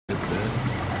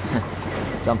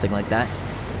Something like that.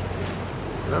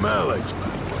 I'm Alex, by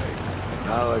the way.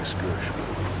 Alex Gershwin.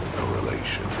 No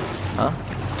relation. Huh?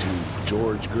 To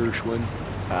George Gershwin.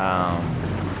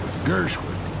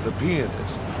 Gershwin, the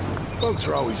pianist. Folks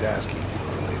are always asking if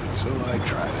you're related, so I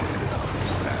try to hit it off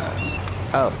the pass.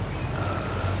 Oh.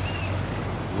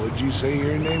 What'd you say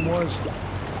your name was?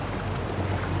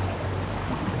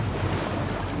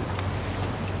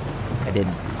 I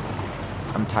didn't.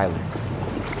 I'm Tyler.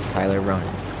 Tyler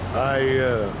Ronan.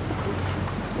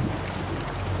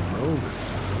 Ronan.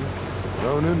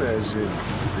 Ronan as in the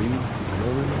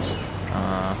Ronans?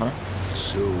 Uh-huh.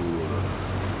 So,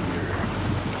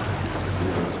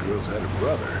 those girls had a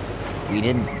brother. We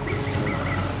didn't.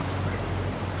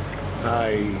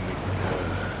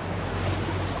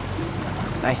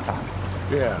 Nice talk.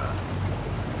 Yeah.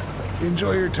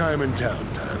 Enjoy your time in town,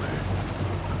 Tyler.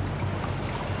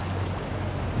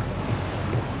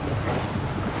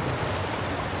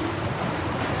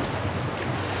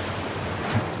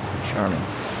 Charming.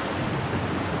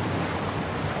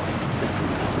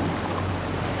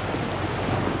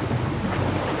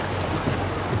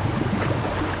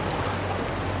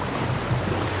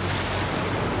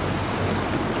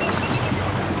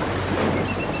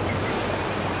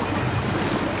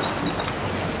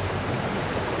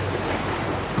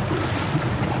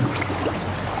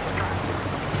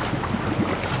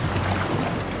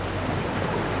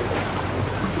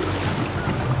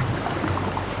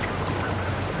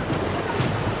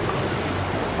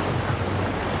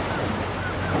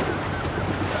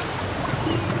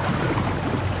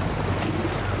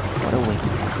 What a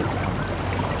waste.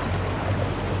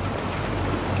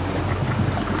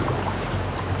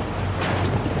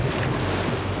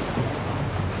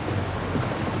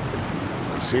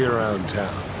 See you around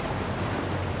town.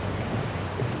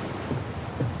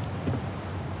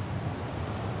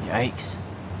 Yikes.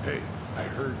 Hey, I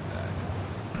heard that.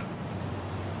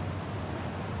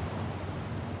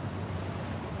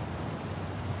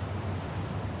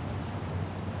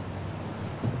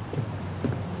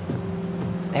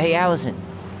 Hey, Allison.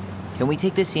 Can we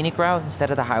take the scenic route instead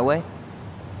of the highway?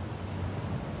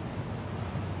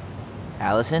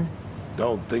 Allison?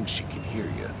 Don't think she can hear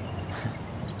you.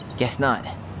 Guess not.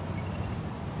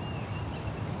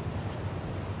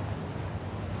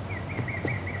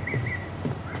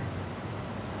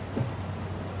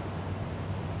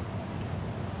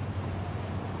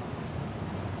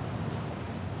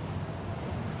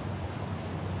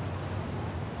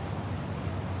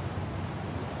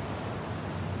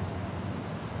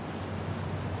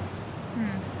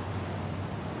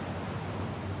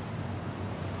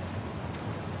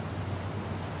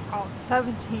 Oh,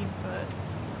 17 foot.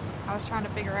 I was trying to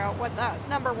figure out what that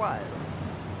number was.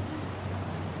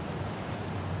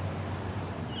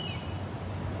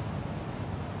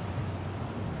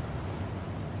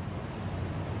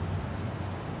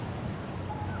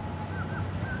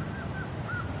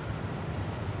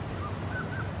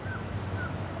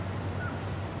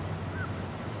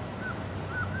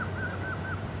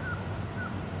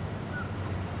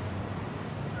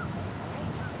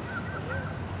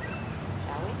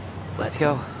 Let's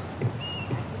go.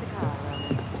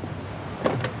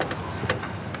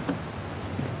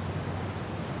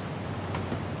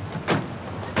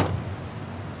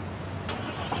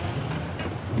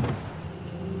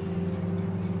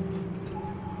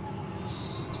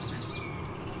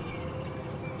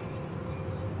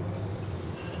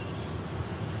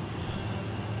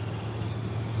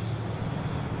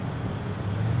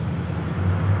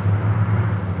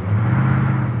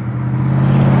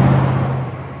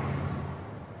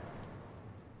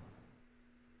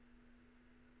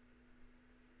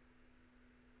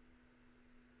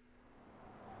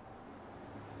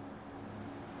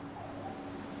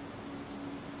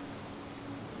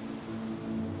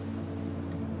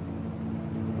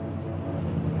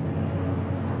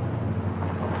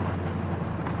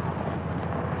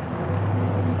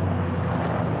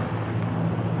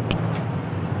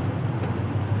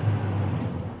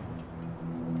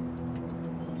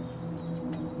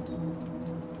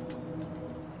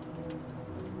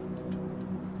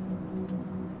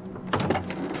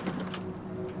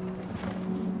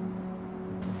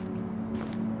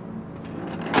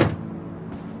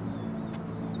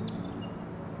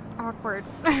 Awkward.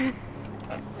 I'm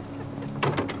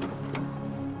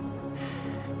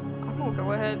gonna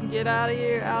go ahead and get out of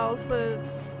here, Allison.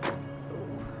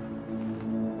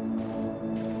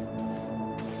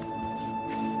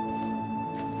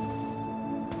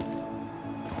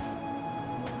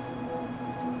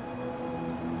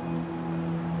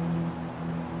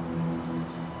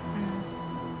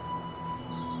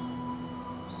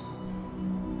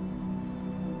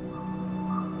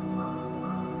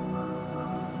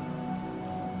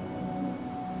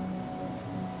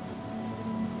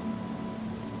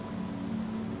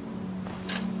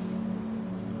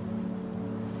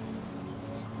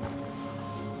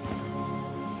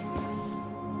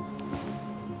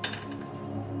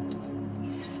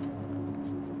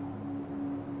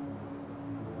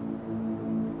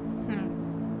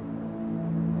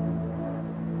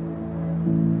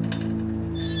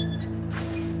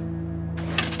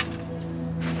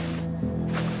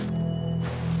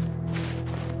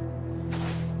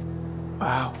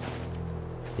 Wow.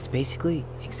 It's basically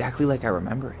exactly like I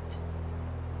remember it.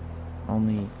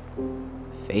 Only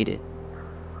faded.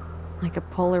 Like a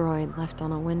Polaroid left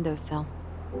on a windowsill.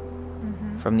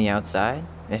 From the outside,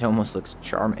 it almost looks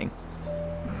charming.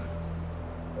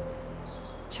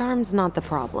 Charm's not the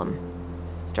problem.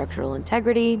 Structural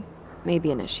integrity may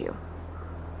be an issue.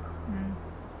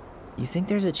 You think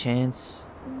there's a chance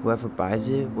whoever buys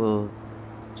it will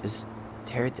just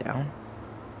tear it down?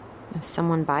 If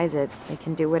someone buys it, they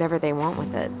can do whatever they want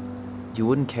with it. You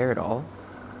wouldn't care at all?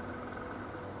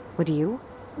 Would you?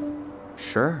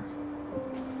 Sure.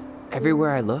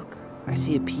 Everywhere I look, I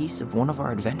see a piece of one of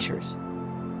our adventures.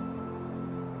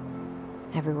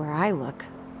 Everywhere I look,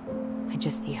 I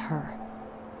just see her.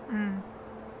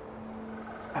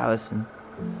 Allison,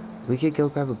 we could go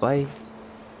grab a bite.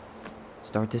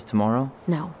 Start this tomorrow?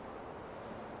 No.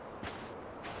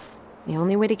 The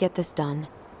only way to get this done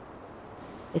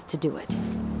is to do it.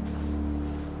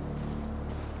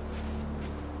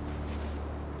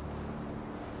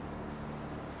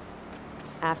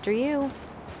 After you.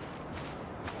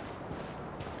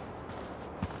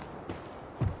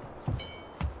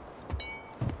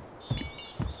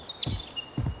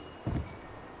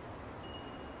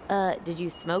 Did you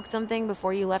smoke something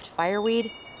before you left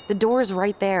Fireweed? The door's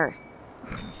right there.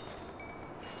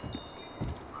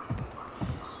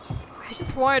 I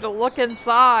just wanted to look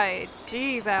inside.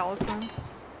 Jeez, Allison.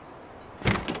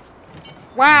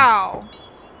 Wow.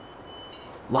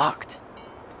 Locked.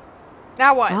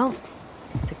 Now what? Well,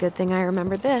 it's a good thing I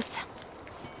remembered this.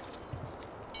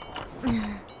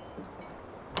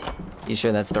 You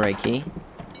sure that's the right key?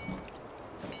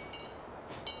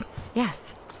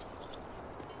 Yes.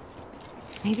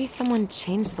 Maybe someone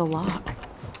changed the lock.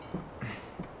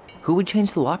 Who would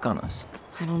change the lock on us?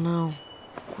 I don't know.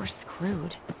 We're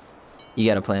screwed. You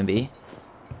got a plan B?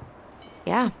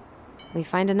 Yeah, we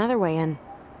find another way in.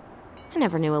 I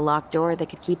never knew a locked door that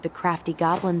could keep the crafty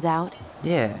goblins out.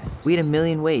 Yeah, we had a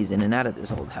million ways in and out of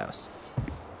this old house.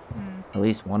 At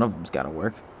least one of them's gotta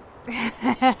work.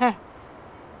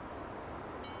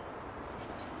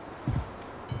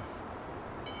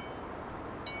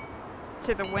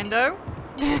 To the window?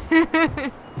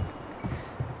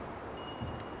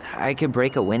 I could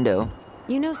break a window.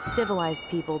 You know civilized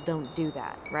people don't do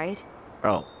that, right?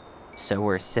 Oh, so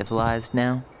we're civilized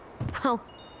now? Well,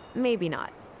 maybe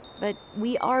not. But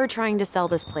we are trying to sell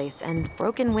this place, and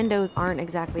broken windows aren't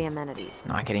exactly amenities.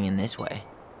 Not getting in this way.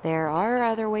 There are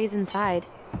other ways inside.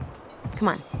 Come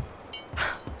on.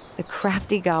 The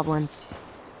crafty goblins.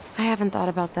 I haven't thought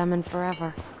about them in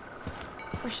forever.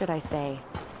 Or should I say,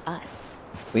 us.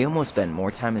 We almost spent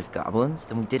more time as goblins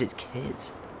than we did as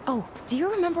kids. Oh, do you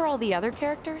remember all the other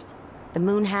characters? The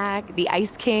Moon Hag, the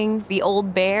Ice King, the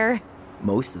Old Bear?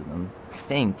 Most of them, I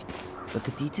think. But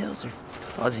the details are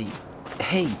fuzzy.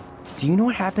 Hey, do you know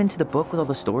what happened to the book with all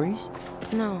the stories?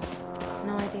 No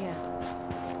idea.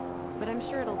 But I'm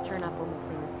sure it'll turn up when we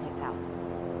clean this place out.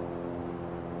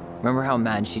 Remember how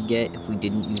mad she'd get if we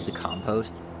didn't use the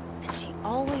compost? And she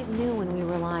always knew when we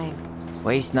were lying.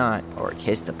 Waste not, or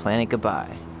kiss the planet goodbye.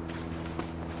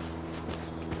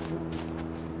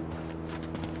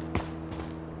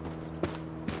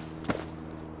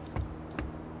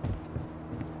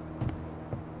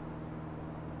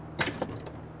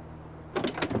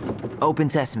 Open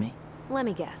sesame. Let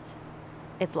me guess.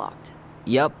 It's locked.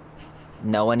 Yup.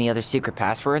 Know any other secret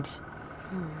passwords?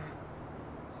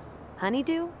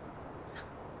 Honeydew?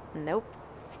 Nope.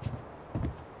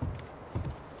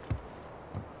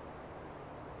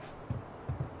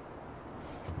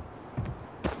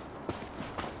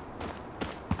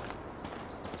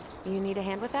 You need a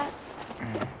hand with that?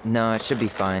 No, it should be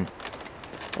fine.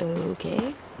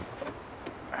 Okay.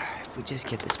 If we just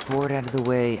get this board out of the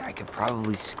way, I could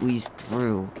probably squeeze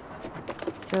through.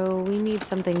 So we need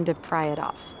something to pry it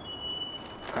off.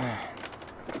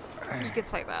 You could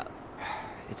say that.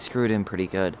 It's screwed in pretty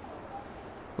good.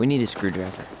 We need a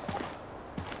screwdriver.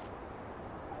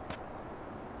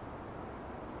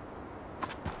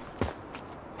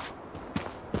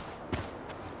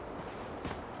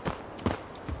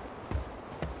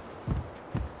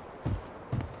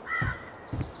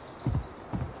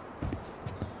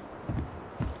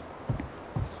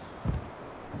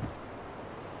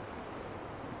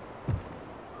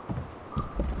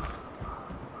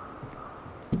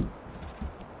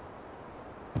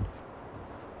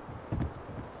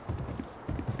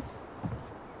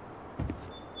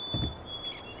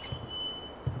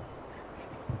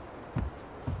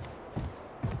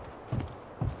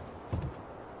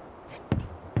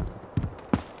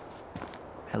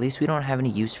 At least we don't have any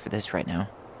use for this right now.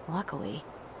 Luckily.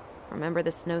 Remember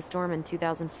the snowstorm in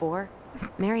 2004?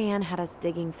 Marianne had us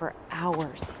digging for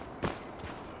hours.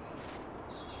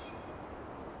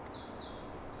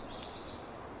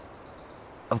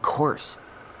 Of course.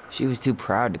 She was too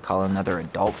proud to call another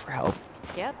adult for help.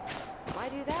 Yep. Why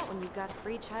do that when you've got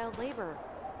free child labor?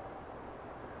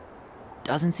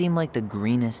 Doesn't seem like the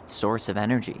greenest source of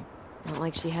energy. Not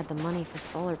like she had the money for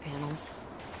solar panels.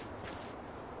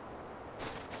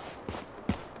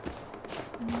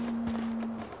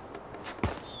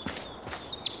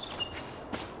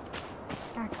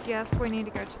 I guess we need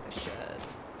to go to the shed.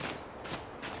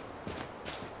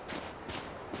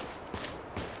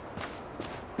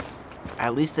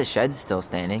 At least the shed's still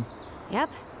standing. Yep.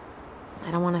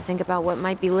 I don't want to think about what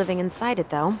might be living inside it,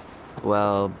 though.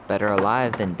 Well, better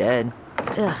alive than dead.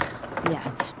 Ugh,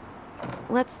 yes.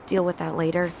 Let's deal with that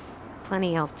later.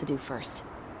 Plenty else to do first.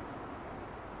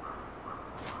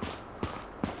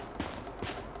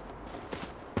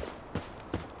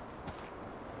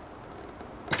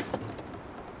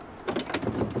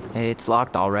 Hey, it's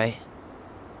locked, all right.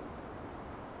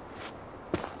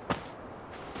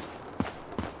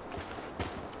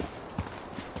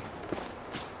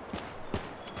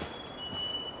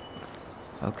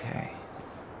 Okay.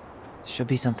 Should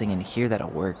be something in here that'll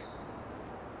work.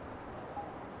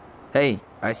 Hey,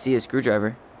 I see a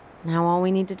screwdriver. Now all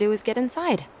we need to do is get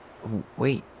inside.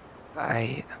 Wait,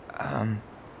 I'm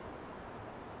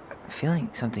feeling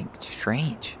something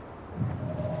strange.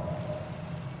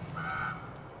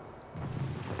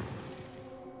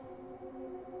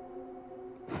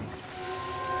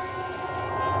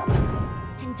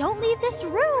 And don't leave this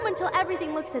room until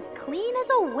everything looks as clean as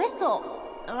a whistle.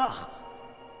 Ugh.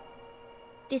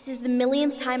 This is the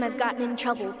millionth time I've gotten in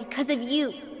trouble because of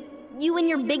you. You and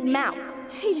your big mouth.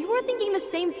 Hey, you were thinking the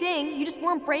same thing. You just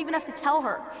weren't brave enough to tell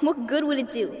her. What good would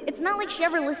it do? It's not like she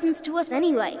ever listens to us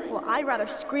anyway. Well, I'd rather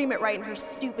scream it right in her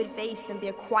stupid face than be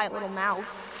a quiet little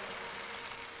mouse.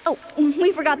 Oh,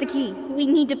 we forgot the key. We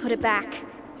need to put it back.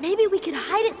 Maybe we could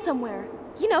hide it somewhere.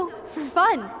 You know, for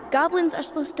fun. Goblins are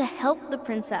supposed to help the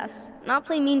princess, not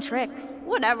play mean tricks.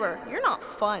 Whatever, you're not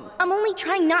fun. I'm only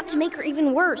trying not to make her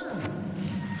even worse.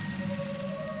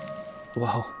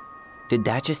 Whoa, did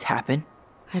that just happen?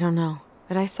 I don't know,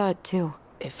 but I saw it too.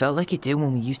 It felt like it did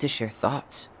when we used to share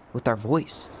thoughts with our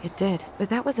voice. It did, but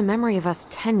that was a memory of us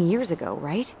 10 years ago,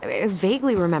 right? I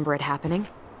vaguely remember it happening.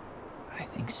 I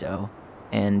think so.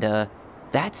 And,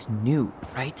 that's new,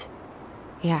 right?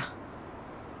 Yeah.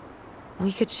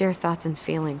 We could share thoughts and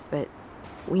feelings, but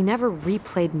we never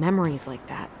replayed memories like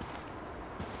that.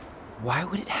 Why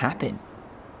would it happen?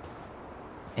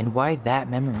 And why that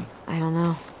memory? I don't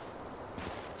know.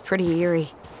 It's pretty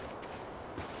eerie.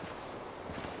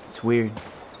 It's weird,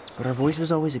 but our voice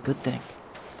was always a good thing.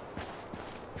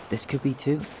 This could be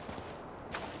too.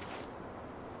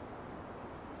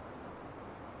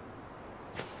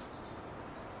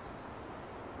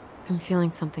 I'm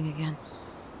feeling something again.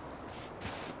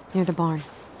 Near the barn.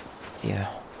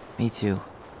 Yeah, me too.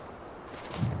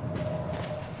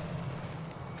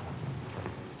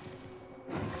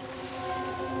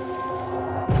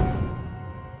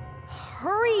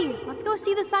 Hurry! Let's go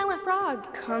see the silent frog.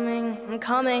 I'm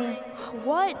coming.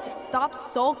 What? Stop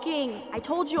sulking. I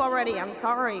told you already, I'm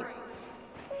sorry.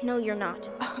 No, you're not.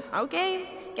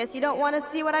 Okay, guess you don't want to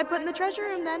see what I put in the treasure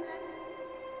room then.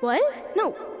 What?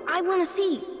 No, I want to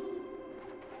see.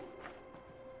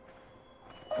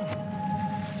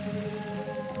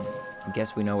 I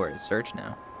guess we know where to search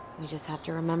now. We just have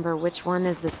to remember which one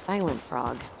is the silent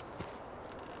frog.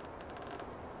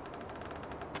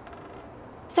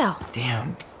 So,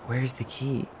 Damn, where's the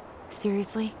key?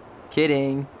 seriously?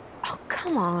 Kidding. Oh,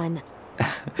 come on.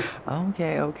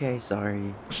 Okay,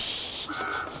 sorry.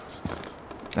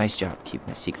 Nice job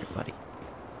keeping a secret, buddy.